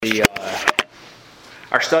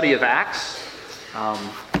Our study of Acts,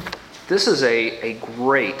 this is a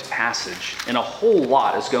great passage, and a whole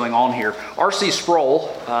lot is going on here. R.C. Sproul,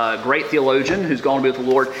 a great theologian who's gone to be with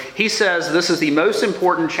the Lord, he says this is the most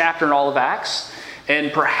important chapter in all of Acts,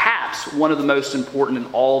 and perhaps one of the most important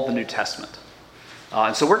in all of the New Testament.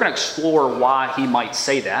 And so we're going to explore why he might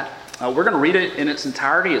say that. We're going to read it in its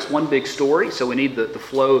entirety. It's one big story, so we need the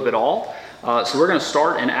flow of it all. So we're going to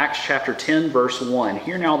start in Acts chapter 10, verse 1.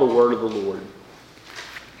 Hear now the word of the Lord.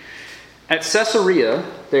 At Caesarea,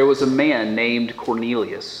 there was a man named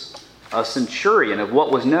Cornelius, a centurion of what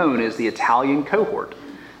was known as the Italian cohort,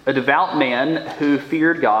 a devout man who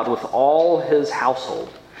feared God with all his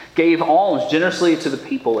household, gave alms generously to the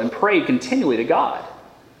people, and prayed continually to God.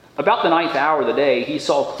 About the 9th hour of the day, he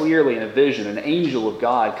saw clearly in a vision an angel of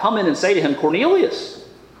God come in and say to him, "Cornelius!"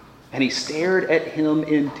 And he stared at him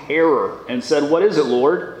in terror and said, "What is it,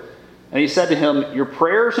 Lord?" And he said to him, "Your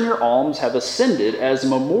prayers and your alms have ascended as a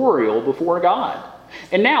memorial before God.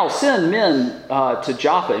 And now send men to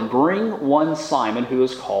Joppa and bring one Simon who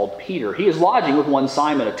is called Peter. He is lodging with one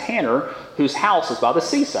Simon, a tanner, whose house is by the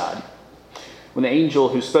seaside." When the angel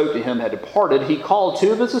who spoke to him had departed, he called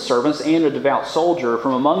 2 of his servants and a devout soldier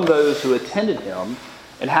from among those who attended him,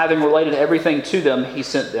 and having related everything to them, he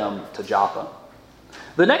sent them to Joppa.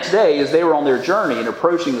 The next day, as they were on their journey and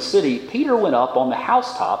approaching the city, Peter went up on the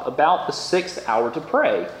housetop about the 6th hour to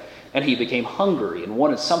pray, and he became hungry and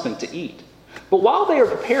wanted something to eat. But while they were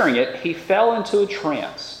preparing it, he fell into a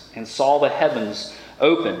trance and saw the heavens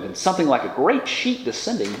opened and something like a great sheet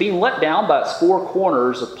descending, being let down by its 4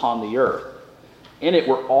 corners upon the earth. In it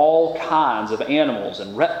were all kinds of animals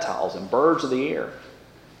and reptiles and birds of the air.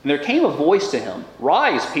 And there came a voice to him,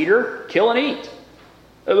 "Rise, Peter, kill and eat."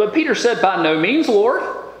 But Peter said, "By no means, Lord,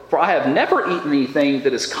 for I have never eaten anything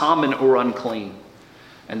that is common or unclean."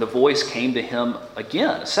 And the voice came to him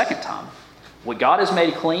again, a second time, "What God has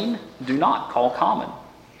made clean, do not call common."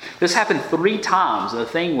 This happened 3 times, and the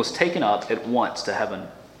thing was taken up at once to heaven.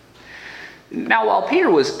 Now, while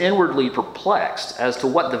Peter was inwardly perplexed as to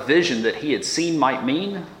what the vision that he had seen might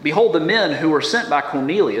mean, behold, the men who were sent by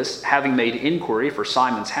Cornelius, having made inquiry for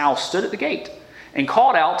Simon's house, stood at the gate and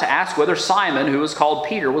called out to ask whether Simon, who was called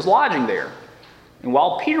Peter, was lodging there. And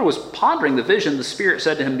while Peter was pondering the vision, the Spirit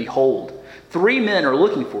said to him, "Behold, 3 men are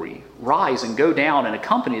looking for you. Rise and go down and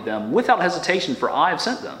accompany them without hesitation, for I have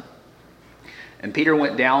sent them." And Peter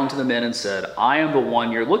went down to the men and said, "I am the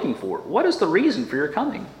one you're looking for. What is the reason for your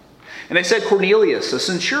coming?" And they said, "Cornelius, a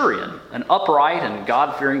centurion, an upright and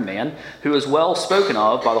God-fearing man, who is well spoken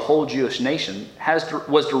of by the whole Jewish nation,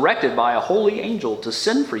 was directed by a holy angel to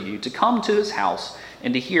send for you to come to his house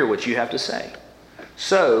and to hear what you have to say."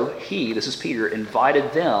 So he, this is Peter,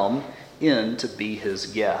 invited them in to be his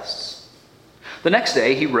guests. The next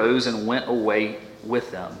day he rose and went away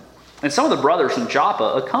with them. And some of the brothers from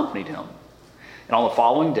Joppa accompanied him. And on the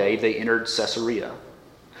following day they entered Caesarea.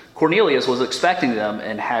 Cornelius was expecting them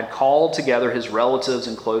and had called together his relatives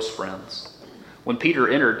and close friends. When Peter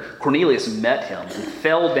entered, Cornelius met him and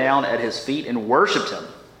fell down at his feet and worshipped him.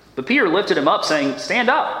 But Peter lifted him up, saying, "Stand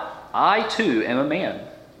up, I too am a man."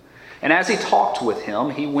 And as he talked with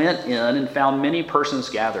him, he went in and found many persons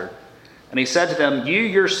gathered. And he said to them, "You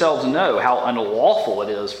yourselves know how unlawful it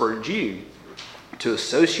is for a Jew to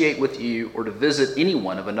associate with you or to visit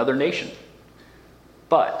anyone of another nation.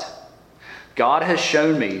 But God has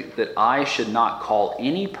shown me that I should not call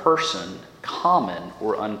any person common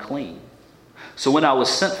or unclean. So when I was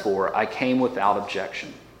sent for, I came without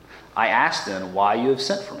objection. I asked then why you have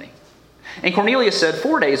sent for me. And Cornelius said,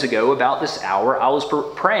 4 days ago, about this hour, I was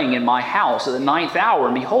praying in my house at the 9th hour,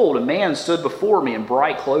 and behold, a man stood before me in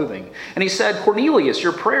bright clothing. And he said, Cornelius,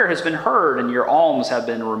 your prayer has been heard, and your alms have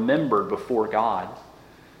been remembered before God.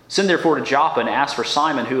 Send therefore to Joppa and ask for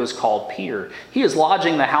Simon, who is called Peter. He is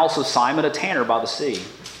lodging in the house of Simon, a tanner by the sea.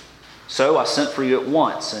 So I sent for you at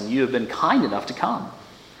once, and you have been kind enough to come.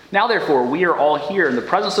 Now therefore, we are all here in the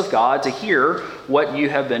presence of God to hear what you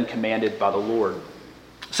have been commanded by the Lord.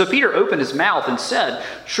 So Peter opened his mouth and said,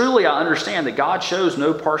 Truly I understand that God shows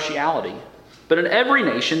no partiality, but in every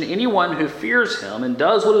nation anyone who fears him and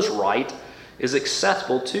does what is right is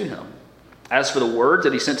acceptable to him. As for the word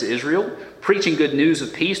that he sent to Israel, preaching good news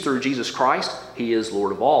of peace through Jesus Christ, he is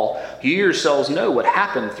Lord of all. You yourselves know what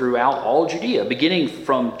happened throughout all Judea, beginning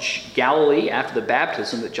from Galilee after the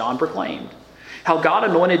baptism that John proclaimed, how God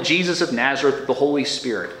anointed Jesus of Nazareth with the Holy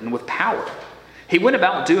Spirit and with power. He went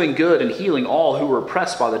about doing good and healing all who were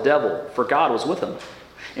oppressed by the devil, for God was with him.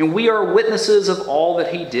 And we are witnesses of all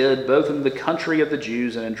that he did, both in the country of the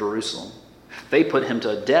Jews and in Jerusalem. They put him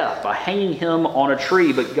to death by hanging him on a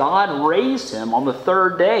tree, but God raised him on the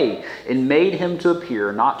third day and made him to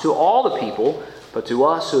appear not to all the people, but to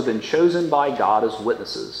us who have been chosen by God as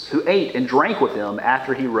witnesses, who ate and drank with him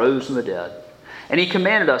after he rose from the dead. And he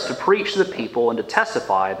commanded us to preach to the people and to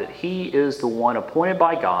testify that he is the one appointed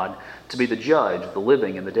by God to be the judge of the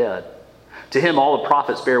living and the dead. To him all the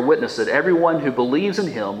prophets bear witness that everyone who believes in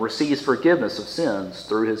him receives forgiveness of sins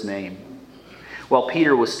through his name. While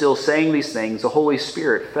Peter was still saying these things, the Holy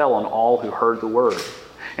Spirit fell on all who heard the word.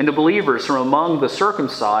 And the believers from among the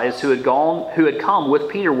circumcised who had come with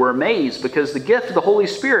Peter were amazed, because the gift of the Holy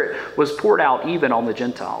Spirit was poured out even on the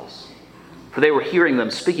Gentiles. For they were hearing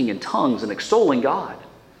them speaking in tongues and extolling God.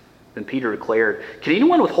 Then Peter declared, "Can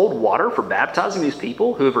anyone withhold water for baptizing these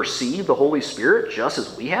people who have received the Holy Spirit just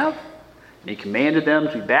as we have?" And he commanded them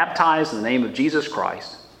to be baptized in the name of Jesus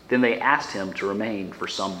Christ. Then they asked him to remain for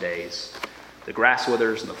some days. The grass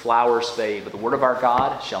withers and the flowers fade, but the word of our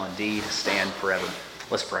God shall indeed stand forever.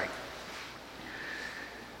 Let's pray.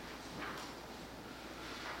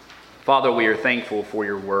 Father, we are thankful for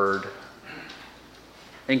your word.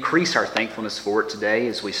 Increase our thankfulness for it today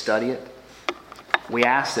as we study it. We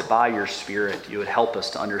ask that by your Spirit you would help us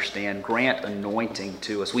to understand, grant anointing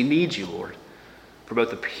to us. We need you, Lord, for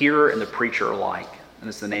both the hearer and the preacher alike. And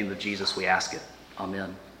it's in the name of Jesus we ask it.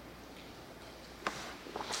 Amen.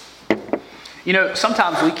 You know,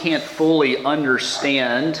 sometimes we can't fully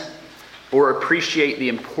understand or appreciate the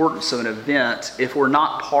importance of an event if we're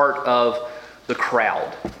not part of the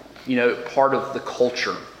crowd, part of the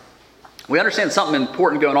culture. We understand something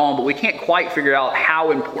important going on, but we can't quite figure out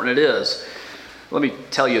how important it is. Let me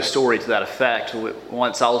tell you a story to that effect.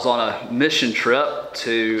 Once I was on a mission trip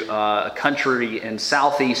to a country in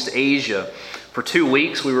Southeast Asia. For 2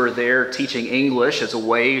 weeks, we were there teaching English as a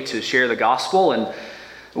way to share the gospel. And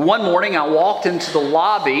one morning, I walked into the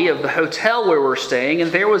lobby of the hotel where we were staying,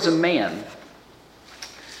 and there was a man.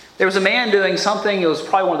 There was a man doing something that was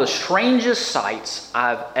probably one of the strangest sights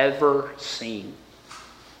I've ever seen.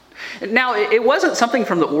 Now, it wasn't something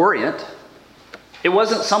from the Orient. It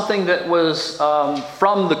wasn't something that was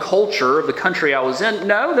from the culture of the country I was in.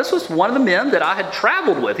 No, this was one of the men that I had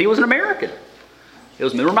traveled with. He was an American. He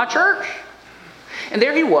was a member of my church. And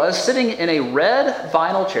there he was, sitting in a red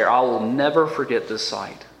vinyl chair. I will never forget this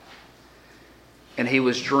sight. And he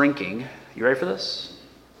was drinking, you ready for this?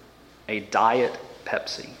 A Diet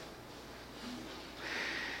Pepsi.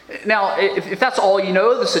 Now, if that's all you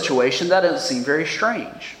know of the situation, that doesn't seem very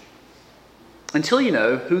strange. Until you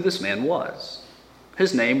know who this man was.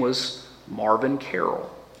 His name was Marvin Carroll.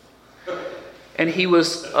 And he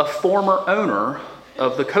was a former owner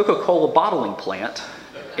of the Coca-Cola bottling plant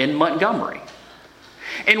in Montgomery.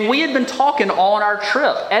 And we had been talking on our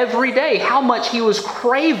trip every day how much he was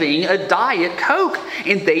craving a Diet Coke.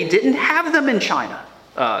 And they didn't have them in China,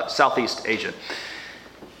 Southeast Asia.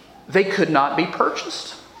 They could not be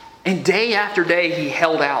purchased. And day after day he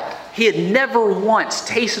held out. He had never once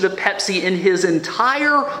tasted a Pepsi in his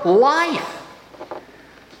entire life.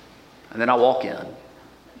 And then I walk in.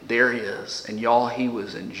 There he is. And y'all, he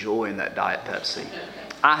was enjoying that Diet Pepsi.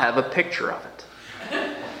 I have a picture of it.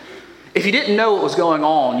 If you didn't know what was going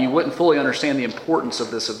on, you wouldn't fully understand the importance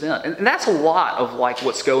of this event. And that's a lot of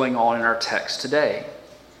what's going on in our text today.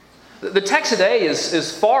 The text today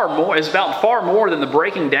is about far more than the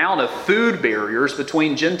breaking down of food barriers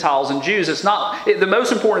between Gentiles and Jews. The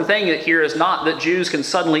most important thing here is not that Jews can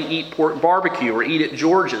suddenly eat pork barbecue or eat at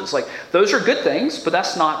George's. Those are good things, but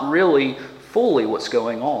that's not really fully what's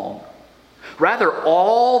going on. Rather,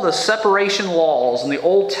 all the separation laws in the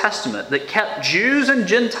Old Testament that kept Jews and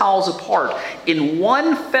Gentiles apart in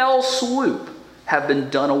one fell swoop have been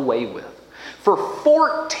done away with. For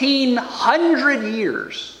 1,400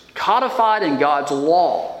 years, codified in God's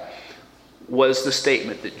law was the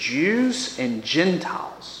statement that Jews and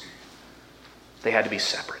Gentiles, they had to be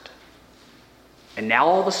separate. And now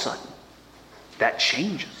all of a sudden, that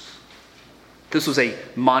changes. This was a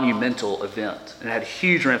monumental event, and it had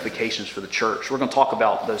huge ramifications for the church. We're going to talk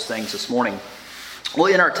about those things this morning.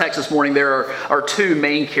 Well, in our text this morning, there are two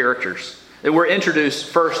main characters. And we're introduced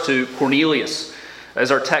first to Cornelius.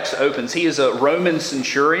 As our text opens, he is a Roman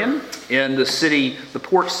centurion in the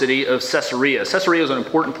port city of Caesarea. Caesarea was an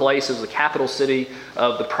important place. It was the capital city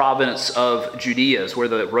of the province of Judea, where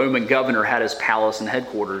the Roman governor had his palace and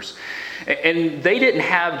headquarters. And they didn't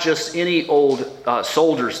have just any old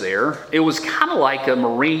soldiers there. It was kind of like a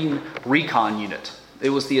Marine recon unit.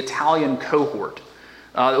 It was the Italian cohort.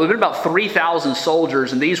 There would have been about 3,000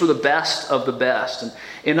 soldiers, and these were the best of the best.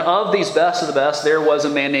 And of these best of the best, there was a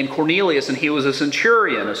man named Cornelius, and he was a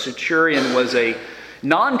centurion. A centurion was a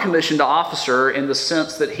non-commissioned officer in the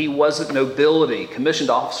sense that he wasn't nobility.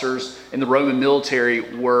 Commissioned officers in the Roman military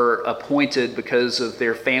were appointed because of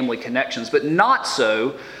their family connections, but not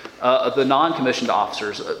so the non-commissioned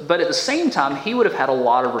officers. But at the same time, he would have had a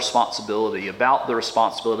lot of responsibility, about the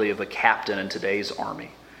responsibility of a captain in today's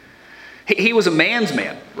army. He was a man's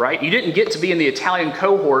man, right? You didn't get to be in the Italian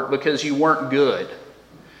cohort because you weren't good.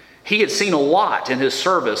 He had seen a lot in his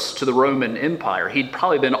service to the Roman Empire. He'd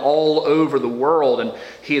probably been all over the world, and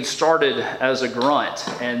he had started as a grunt,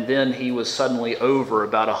 and then he was suddenly over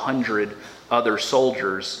about 100 other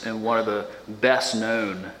soldiers in one of the best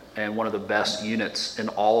known and one of the best units in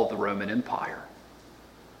all of the Roman Empire.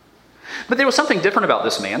 But there was something different about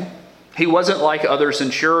this man. He wasn't like other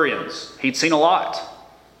centurions. He'd seen a lot,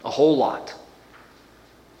 a whole lot.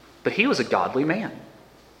 But he was a godly man.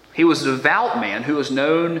 He was a devout man who was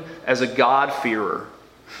known as a God-fearer.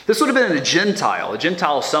 This would have been a Gentile. A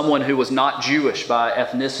Gentile is someone who was not Jewish by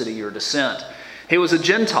ethnicity or descent. He was a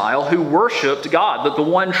Gentile who worshiped God, the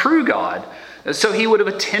one true God. So he would have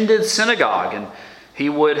attended synagogue, and he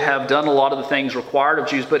would have done a lot of the things required of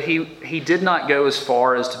Jews, but he did not go as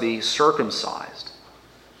far as to be circumcised.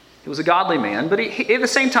 He was a godly man, but at the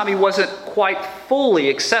same time, he wasn't quite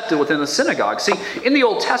fully accepted within the synagogue. See, in the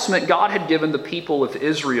Old Testament, God had given the people of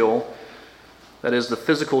Israel, that is, the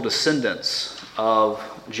physical descendants of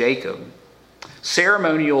Jacob,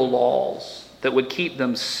 ceremonial laws that would keep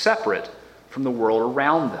them separate from the world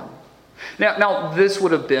around them. Now, this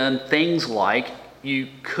would have been things like you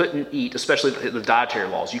couldn't eat, especially the dietary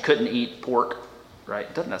laws. You couldn't eat pork,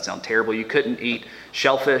 right? Doesn't that sound terrible? You couldn't eat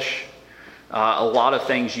shellfish. A lot of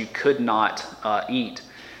things you could not eat.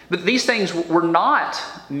 But these things were not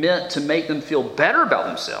meant to make them feel better about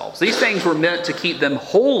themselves. These things were meant to keep them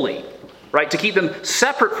holy, right? To keep them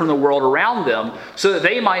separate from the world around them so that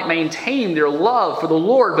they might maintain their love for the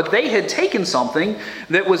Lord. But they had taken something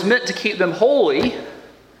that was meant to keep them holy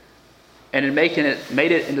and had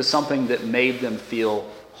made it into something that made them feel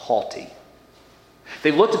haughty.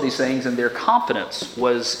 They looked at these things and their confidence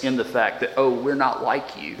was in the fact that, oh, we're not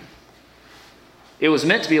like you. It was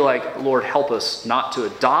meant to be like, Lord, help us not to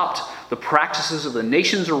adopt the practices of the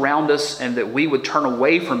nations around us and that we would turn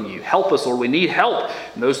away from you. Help us, Lord, we need help.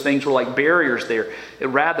 And those things were like barriers there.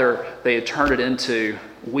 Rather, they had turned it into,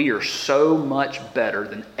 we are so much better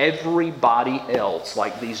than everybody else,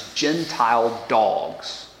 like these Gentile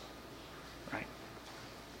dogs. Right?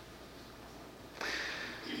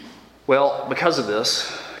 Well, because of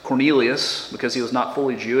this, Cornelius, because he was not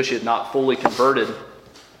fully Jewish, he had not fully converted,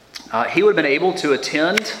 he would have been able to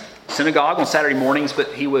attend synagogue on Saturday mornings, but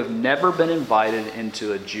he would have never been invited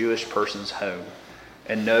into a Jewish person's home.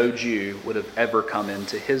 And no Jew would have ever come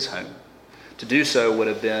into his home. To do so would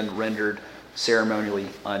have been rendered ceremonially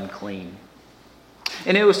unclean.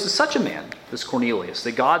 And it was to such a man, this Cornelius,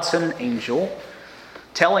 that God sent an angel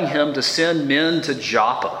telling him to send men to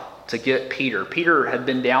Joppa to get Peter. Peter had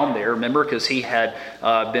been down there, remember, because he had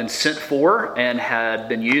been sent for and had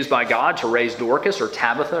been used by God to raise Dorcas, or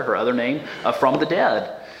Tabitha, her other name, from the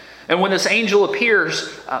dead. And when this angel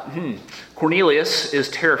appears, Cornelius is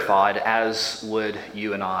terrified, as would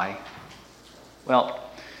you and I. Well,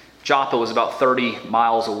 Joppa was about 30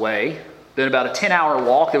 miles away. Then about a 10-hour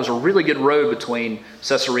walk. There was a really good road between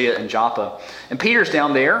Caesarea and Joppa. And Peter's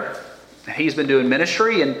down there. He's been doing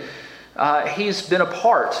ministry, and he's been a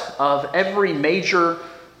part of every major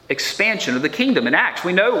expansion of the kingdom in Acts.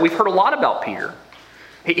 We've heard a lot about Peter.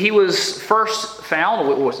 He was first found,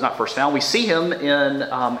 not first found, we see him in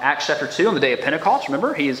Acts chapter 2 on the day of Pentecost.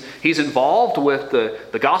 Remember, he's involved with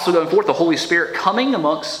the gospel going forth, the Holy Spirit coming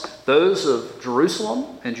amongst those of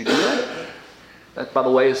Jerusalem and Judea. That, by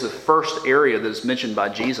the way, is the first area that is mentioned by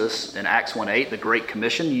Jesus in Acts 1:8, the Great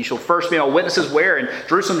Commission. You shall first be our witnesses where? In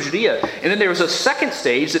Jerusalem, Judea. And then there was a second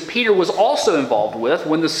stage that Peter was also involved with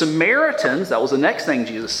when the Samaritans, that was the next thing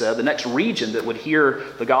Jesus said, the next region that would hear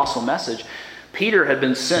the gospel message. Peter had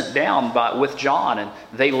been sent down with John, and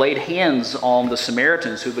they laid hands on the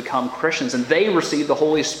Samaritans who become Christians, and they received the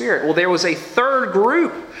Holy Spirit. Well, there was a third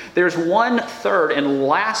group. There's 1/3 and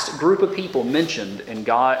last group of people mentioned in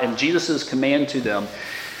God and Jesus' command to them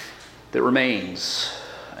that remains,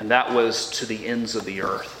 and that was to the ends of the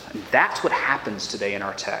earth. And that's what happens today in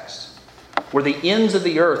our text, where the ends of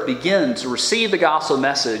the earth begin to receive the gospel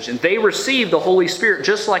message, and they receive the Holy Spirit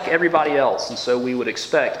just like everybody else. And so we would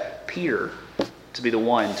expect Peter to be the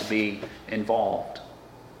one to be involved.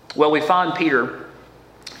 Well, we find Peter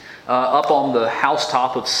up on the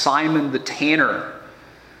housetop of Simon the tanner.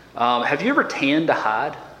 Have you ever tanned a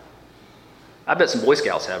hide? I bet some Boy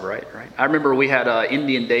Scouts have, right? I remember we had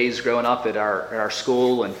Indian days growing up at our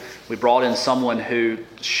school, and we brought in someone who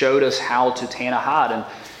showed us how to tan a hide,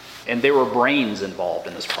 and there were brains involved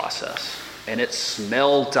in this process, and it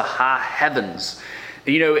smelled to high heavens.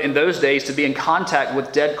 In those days, to be in contact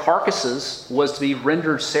with dead carcasses was to be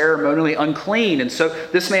rendered ceremonially unclean. And so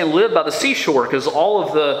this man lived by the seashore because all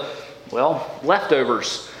of the,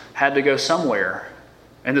 leftovers had to go somewhere.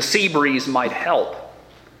 And the sea breeze might help.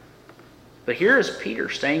 But here is Peter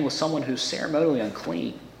staying with someone who's ceremonially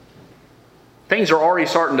unclean. Things are already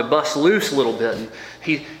starting to bust loose a little bit. And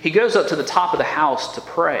he goes up to the top of the house to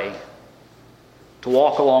pray. To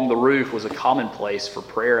walk along the roof was a commonplace for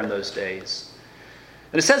prayer in those days.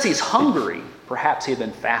 And it says he's hungry. Perhaps he had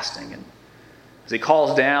been fasting. And as he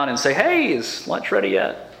calls down and say, "Hey, is lunch ready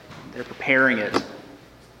yet?" They're preparing it.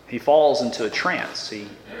 He falls into a trance. He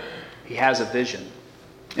has a vision.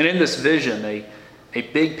 And in this vision, a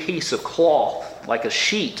big piece of cloth, like a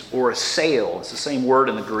sheet or a sail, it's the same word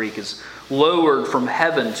in the Greek, is lowered from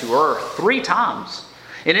heaven to earth 3 times.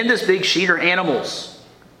 And in this big sheet are animals,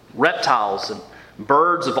 reptiles, and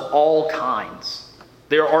birds of all kinds.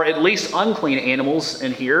 There are at least unclean animals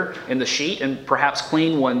in here, in the sheet, and perhaps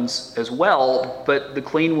clean ones as well, but the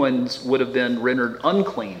clean ones would have been rendered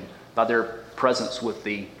unclean by their presence with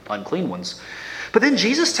the unclean ones. But then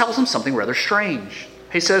Jesus tells him something rather strange.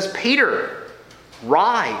 He says, "Peter,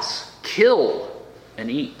 rise, kill,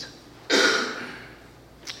 and eat."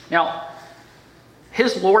 Now,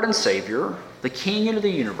 his Lord and Savior, the King of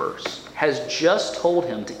the universe, has just told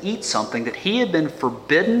him to eat something that he had been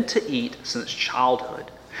forbidden to eat since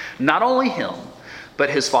childhood. Not only him,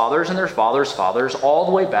 but his fathers and their fathers' fathers, all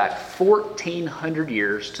the way back 1,400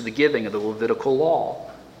 years to the giving of the Levitical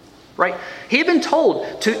law. Right? He had been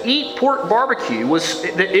told to eat pork barbecue was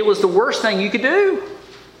the worst thing you could do.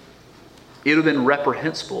 It would have been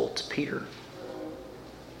reprehensible to Peter.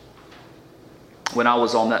 When I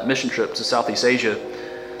was on that mission trip to Southeast Asia,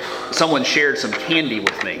 someone shared some candy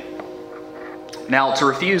with me. Now, to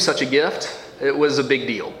refuse such a gift, it was a big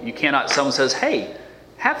deal. Someone says, "Hey,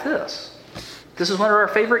 have this. This is one of our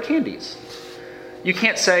favorite candies." You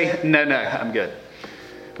can't say, "No, I'm good."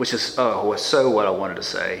 Which is, was so what I wanted to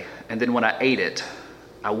say. And then when I ate it,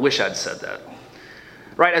 I wish I'd said that.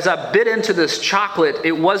 Right, as I bit into this chocolate,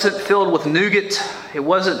 it wasn't filled with nougat. It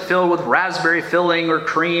wasn't filled with raspberry filling or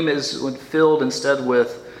cream. It was filled instead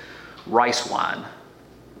with rice wine.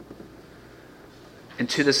 And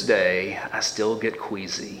to this day, I still get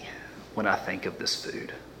queasy when I think of this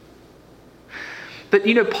food. But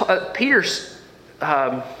Peter's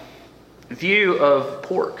view of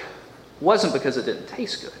pork wasn't because it didn't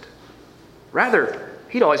taste good. Rather,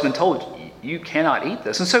 he'd always been told, "You cannot eat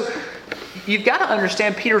this." And so you've got to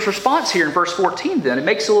understand Peter's response here in verse 14 then. It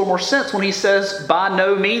makes a little more sense when he says, "By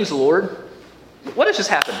no means, Lord." What has just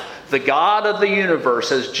happened? The God of the universe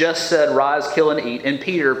has just said, "Rise, kill, and eat." And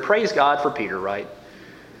Peter, praise God for Peter, right?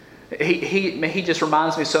 He just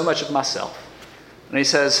reminds me so much of myself. And he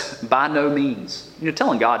says, "By no means."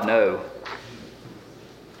 Telling God no.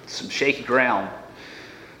 Some shaky ground.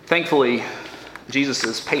 Thankfully, Jesus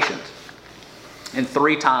is patient. And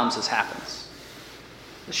 3 times this happens.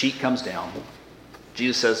 The sheet comes down.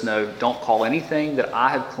 Jesus says, "No, don't call anything that I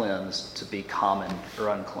have cleansed to be common or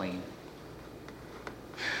unclean."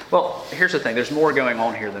 Well, here's the thing. There's more going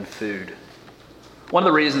on here than food. One of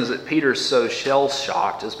the reasons that Peter's so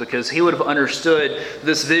shell-shocked is because he would have understood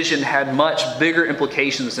this vision had much bigger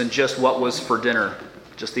implications than just what was for dinner,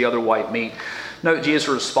 just the other white meat. Note Jesus'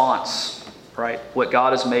 response, right? What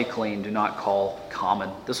God has made clean, do not call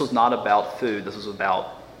common. This was not about food. This was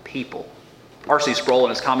about people. R.C. Sproul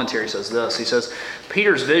in his commentary says this. He says,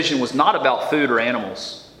 Peter's vision was not about food or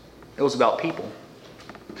animals. It was about people.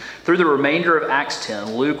 Through the remainder of Acts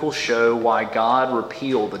 10, Luke will show why God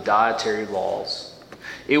repealed the dietary laws.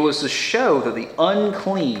 It was to show that the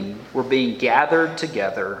unclean were being gathered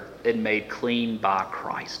together and made clean by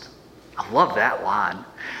Christ. I love that line.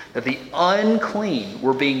 That the unclean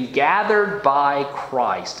were being gathered by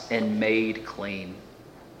Christ and made clean.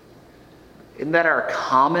 Isn't that our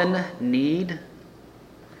common need?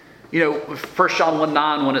 1 John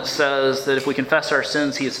 1:9, when it says that if we confess our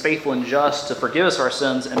sins, he is faithful and just to forgive us our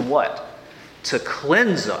sins and what? To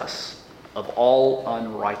cleanse us of all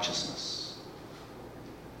unrighteousness.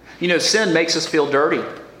 Sin makes us feel dirty.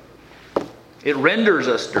 It renders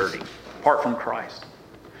us dirty apart from Christ.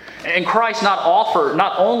 And Christ not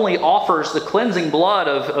only offers the cleansing blood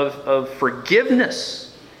of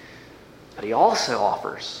forgiveness, but he also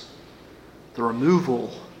offers the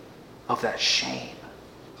removal of that shame.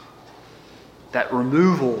 That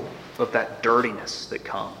removal of that dirtiness that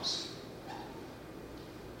comes.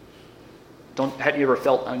 Have you ever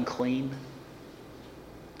felt unclean?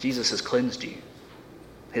 Jesus has cleansed you.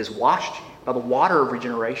 He has washed you by the water of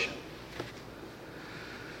regeneration.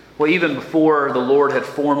 Well, even before the Lord had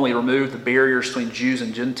formally removed the barriers between Jews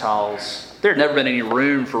and Gentiles, there had never been any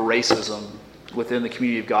room for racism within the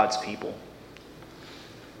community of God's people.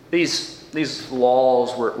 These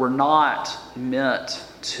laws were not meant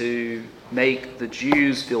to make the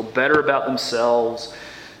Jews feel better about themselves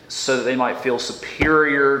so that they might feel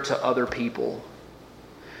superior to other people.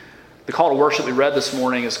 The call to worship we read this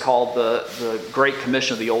morning is called the Great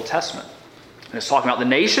Commission of the Old Testament. And it's talking about the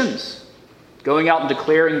nations, going out and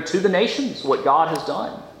declaring to the nations what God has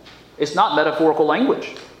done. It's not metaphorical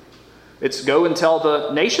language. It's go and tell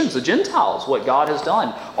the nations, the Gentiles, what God has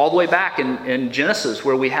done. All the way back in Genesis,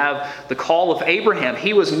 where we have the call of Abraham.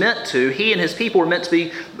 He and his people were meant to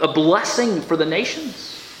be a blessing for the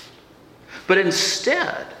nations. But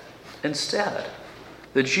instead,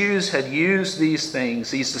 the Jews had used these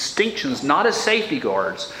things, these distinctions, not as safety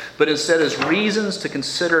guards, but instead as reasons to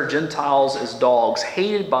consider Gentiles as dogs,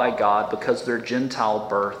 hated by God because of their Gentile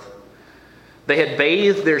birth. They had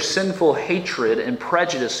bathed their sinful hatred and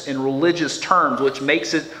prejudice in religious terms, which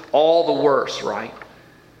makes it all the worse, right?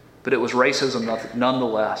 But it was racism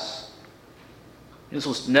nonetheless. This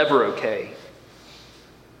was never okay.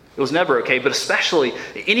 It was never okay, but especially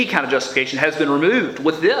any kind of justification has been removed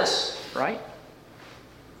with this, right?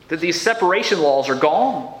 That these separation laws are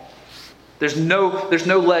gone. There's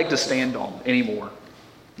no leg to stand on anymore.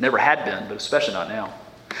 Never had been, but especially not now.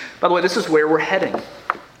 By the way, this is where we're heading.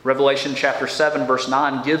 Revelation chapter 7, verse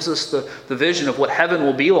 9 gives us the vision of what heaven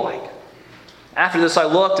will be like. After this I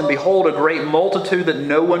looked, and behold, a great multitude that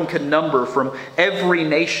no one could number, from every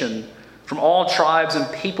nation, from all tribes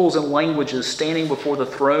and peoples and languages, standing before the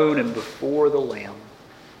throne and before the Lamb.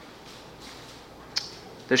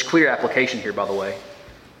 There's clear application here, by the way.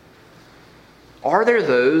 Are there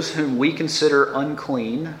those whom we consider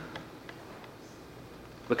unclean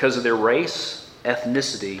because of their race,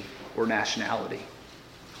 ethnicity, or nationality?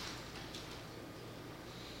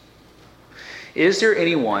 Is there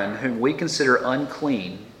anyone whom we consider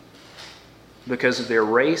unclean because of their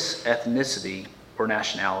race, ethnicity, or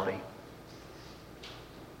nationality?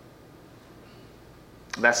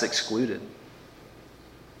 That's excluded.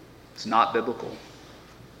 It's not biblical.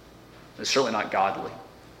 It's certainly not godly.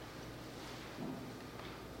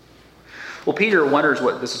 Well, Peter wonders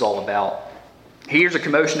what this is all about. He hears a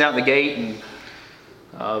commotion down the gate,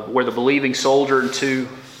 and where the believing soldier and two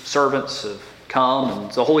servants have come,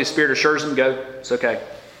 and the Holy Spirit assures him, go, it's okay.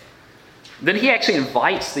 Then he actually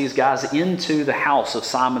invites these guys into the house of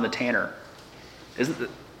Simon the tanner.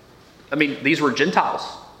 These were Gentiles.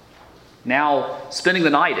 Now spending the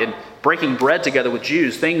night and breaking bread together with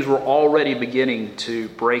Jews, things were already beginning to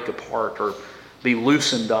break apart or be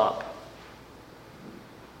loosened up.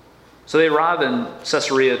 So they arrive in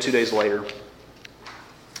Caesarea 2 days later,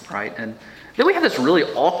 right? And then we have this really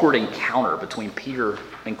awkward encounter between Peter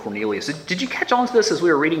and Cornelius. Did you catch on to this as we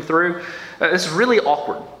were reading through? It's really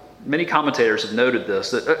awkward. Many commentators have noted this.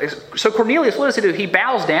 So Cornelius, what does he do? He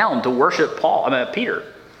bows down to worship Peter.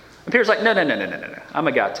 And Peter's like, no. I'm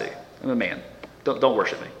a guy too. I'm a man. Don't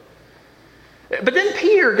worship me. But then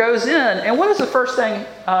Peter goes in, and what is the first thing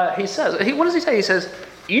he says? What does he say? He says,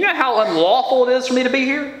 you know how unlawful it is for me to be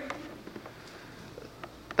here?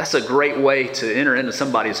 That's a great way to enter into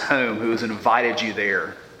somebody's home who has invited you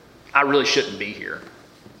there. I really shouldn't be here.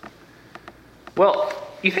 Well,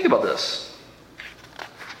 you think about this.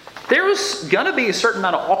 There was going to be a certain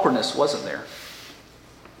amount of awkwardness, wasn't there?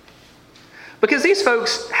 Because these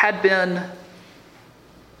folks had been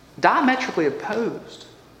diametrically opposed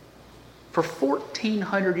for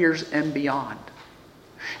 1,400 years and beyond.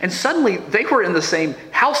 And suddenly they were in the same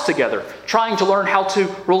house together, trying to learn how to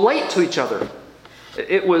relate to each other.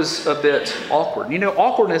 It was a bit awkward.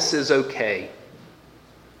 Awkwardness is okay.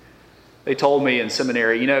 They told me in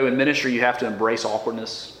seminary, in ministry you have to embrace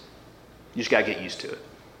awkwardness. You just got to get used to it.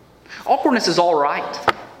 Awkwardness is all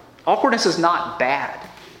right. Awkwardness is not bad.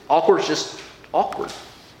 Awkward is just awkward.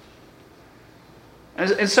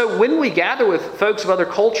 And so when we gather with folks of other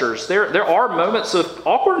cultures, there are moments of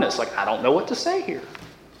awkwardness. Like, I don't know what to say here.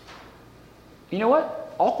 You know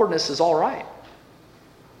what? Awkwardness is all right.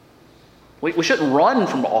 We shouldn't run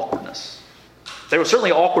from awkwardness. There was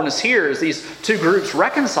certainly awkwardness here as these two groups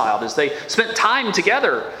reconciled, as they spent time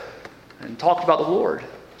together and talked about the Lord.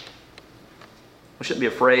 We shouldn't be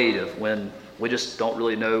afraid of when we just don't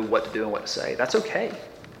really know what to do and what to say. That's okay.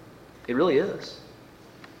 It really is.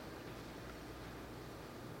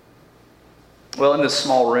 Well, in this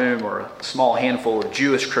small room are a small handful of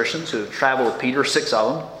Jewish Christians who have traveled with Peter, 6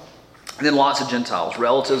 of them, and then lots of Gentiles,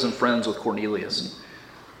 relatives and friends with Cornelius. And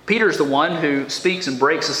Peter's the one who speaks and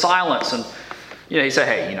breaks the silence, and he said,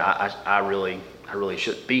 "Hey, I really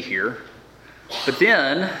shouldn't be here." But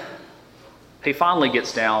then he finally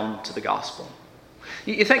gets down to the gospel.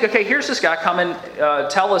 You think, okay, here's this guy coming,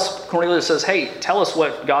 tell us, Cornelius says, hey, tell us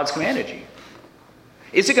what God's commanded you.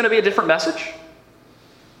 Is it going to be a different message?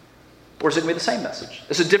 Or is it going to be the same message?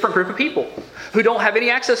 It's a different group of people who don't have any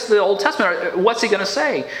access to the Old Testament. What's he going to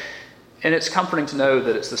say? And it's comforting to know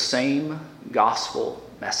that it's the same gospel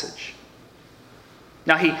message.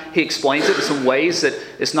 Now, he explains it in some ways that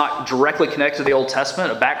it's not directly connected to the Old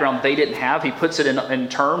Testament, a background they didn't have. He puts it in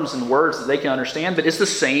terms and words that they can understand, but it's the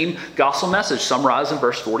same gospel message summarized in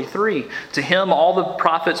verse 43. To him, all the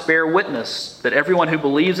prophets bear witness that everyone who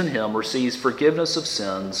believes in him receives forgiveness of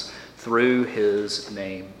sins through his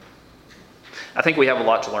name. I think we have a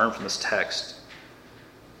lot to learn from this text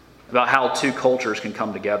about how two cultures can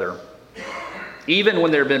come together, even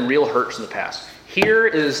when there have been real hurts in the past. Here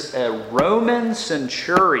is a Roman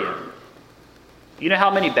centurion. You know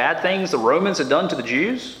how many bad things the Romans had done to the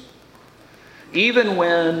Jews? Even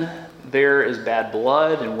when there is bad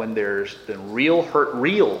blood and when there's been real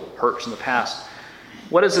hurts in the past,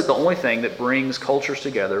 what is it the only thing that brings cultures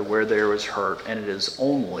together where there is hurt? And it is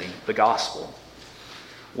only the gospel.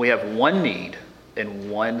 We have one need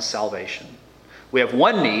and one salvation. We have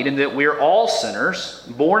one need in that we are all sinners,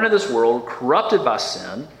 born in this world, corrupted by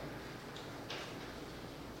sin,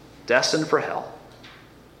 destined for hell.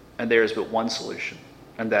 And there is but one solution,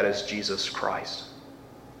 and that is Jesus Christ.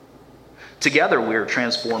 Together we are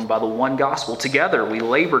transformed by the one gospel. Together we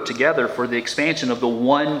labor together for the expansion of the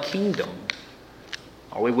one kingdom.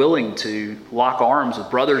 Are we willing to lock arms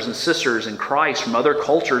with brothers and sisters in Christ from other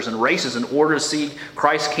cultures and races in order to see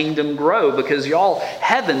Christ's kingdom grow? Because y'all,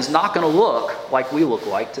 heaven's not going to look like we look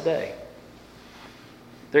like today.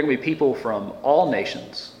 There are going to be people from all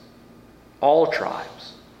nations, all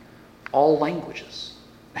tribes, all languages.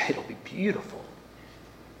 It'll be beautiful.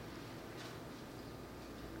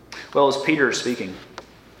 Well, as Peter is speaking,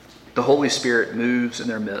 the Holy Spirit moves in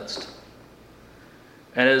their midst.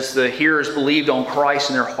 And as the hearers believed on Christ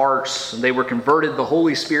in their hearts and they were converted, the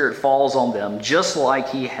Holy Spirit falls on them just like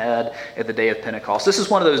he had at the day of Pentecost. This is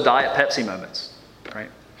one of those Diet Pepsi moments, right?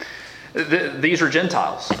 These are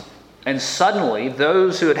Gentiles. And suddenly,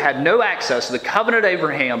 those who had had no access to the covenant of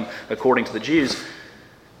Abraham, according to the Jews,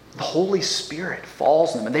 the Holy Spirit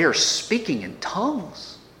falls on them and they are speaking in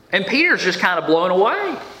tongues. And Peter's just kind of blown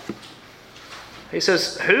away. He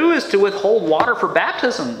says, who is to withhold water for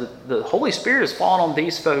baptism? The Holy Spirit has fallen on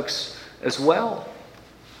these folks as well.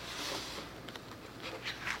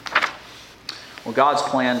 Well, God's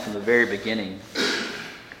plan from the very beginning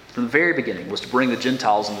was to bring the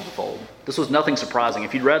Gentiles into the fold. This was nothing surprising.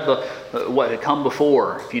 If you'd read what had come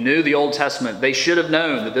before, if you knew the Old Testament, they should have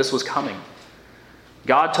known that this was coming.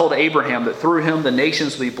 God told Abraham that through him the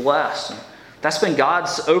nations would be blessed. That's been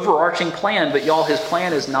God's overarching plan, but y'all, his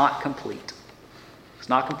plan is not complete. It's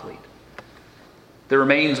not complete. There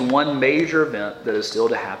remains one major event that is still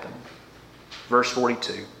to happen. Verse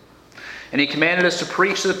 42. And he commanded us to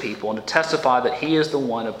preach to the people and to testify that he is the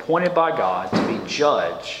one appointed by God to be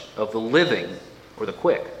judge of the living, or the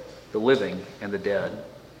quick, the living and the dead.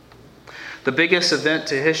 The biggest event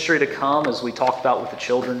to history to come, as we talked about with the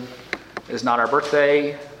children, is not our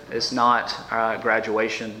birthday, it's not our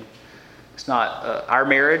graduation, it's not our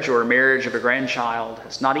marriage or a marriage of a grandchild,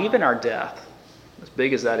 it's not even our death. As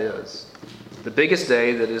big as that is, the biggest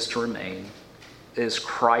day that is to remain is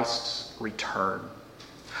Christ's return.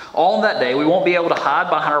 All in that day, we won't be able to hide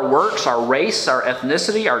behind our works, our race, our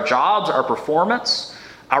ethnicity, our jobs, our performance,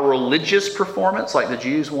 our religious performance like the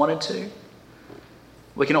Jews wanted to.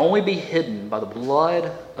 We can only be hidden by the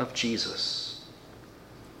blood of Jesus.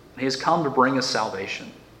 He has come to bring us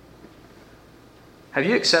salvation. Have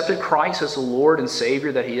you accepted Christ as the Lord and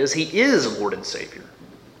Savior that he is? He is Lord and Savior,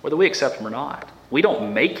 whether we accept him or not. We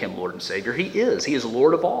don't make him Lord and Savior. He is. He is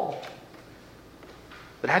Lord of all.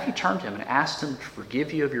 But have you turned to him and asked him to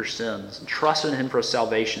forgive you of your sins and trusted in him for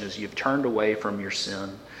salvation as you've turned away from your sin?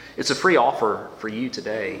 It's a free offer for you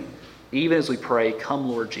today. Even as we pray, come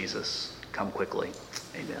Lord Jesus, come quickly.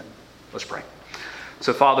 Amen. Let's pray.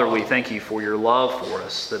 So Father, we thank you for your love for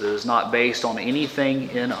us, that it is not based on anything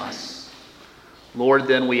in us. Lord,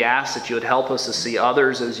 then we ask that you would help us to see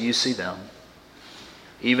others as you see them,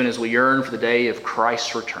 even as we yearn for the day of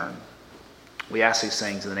Christ's return. We ask these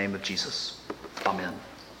things in the name of Jesus. Amen.